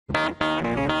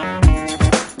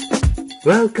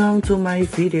Welcome to my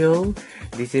video.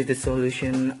 This is the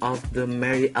solution of the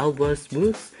Mary Albert's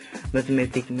books,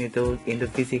 Mathematics Method in the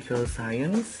Physical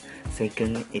Science,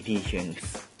 second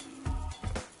editions.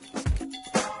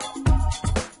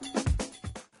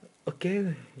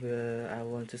 Okay, I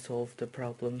want to solve the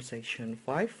problem section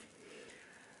 5,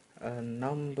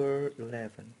 number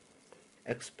 11.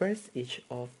 Express each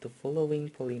of the following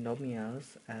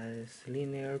polynomials as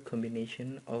linear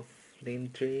combination of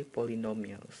linear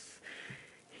polynomials.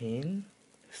 Hint: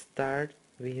 start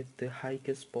with the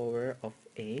highest power of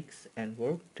x and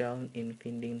work down in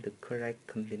finding the correct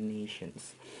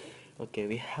combinations. Okay,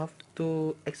 we have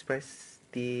to express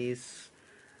these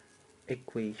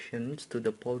equations to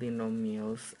the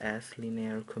polynomials as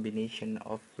linear combination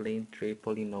of linear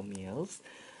polynomials.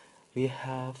 We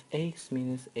have x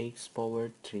minus x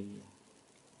power 3.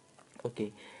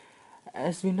 Okay,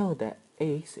 as we know that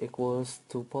x equals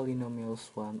to polynomials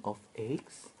 1 of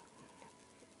x,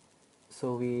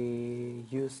 so we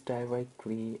use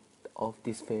directly of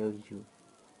this value.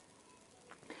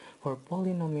 For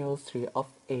polynomials 3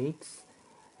 of x,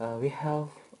 we have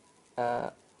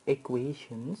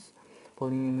equations.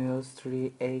 Polynomials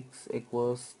 3x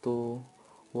equals to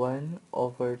 1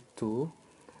 over 2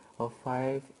 of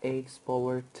 5x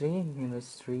power 3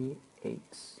 minus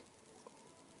 3x,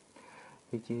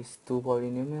 which is 2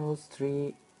 polynomials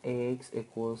 3x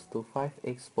equals to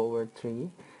 5x power 3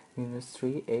 minus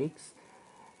 3x,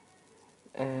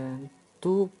 and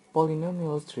 2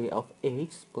 polynomials 3 of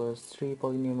x plus 3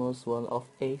 polynomials 1 of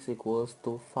x equals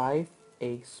to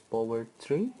 5x power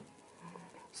 3.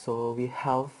 So we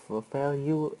have a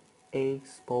value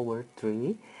x power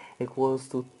 3 equals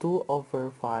to 2 over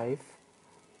 5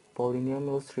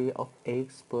 polynomials 3 of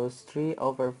x plus 3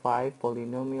 over 5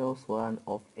 polynomials 1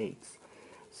 of x.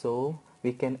 So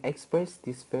we can express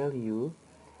this value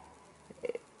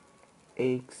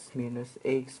x minus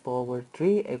x power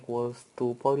 3 equals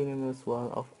to polynomials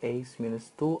 1 of x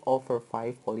minus 2 over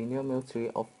 5 polynomials 3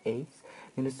 of x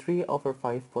minus 3 over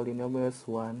 5 polynomials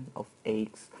 1 of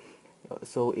x.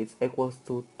 So it's equals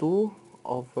to 2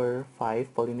 over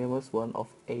 5 polynomials 1 of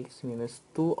x minus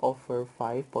 2 over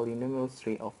 5 polynomials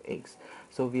 3 of x.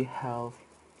 So we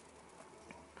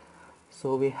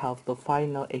have the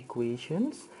final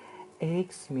equations.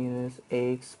 X minus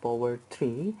x power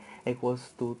 3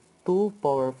 equals to 2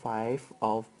 power 5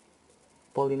 of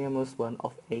polynomials 1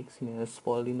 of x minus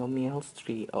polynomials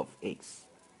 3 of x.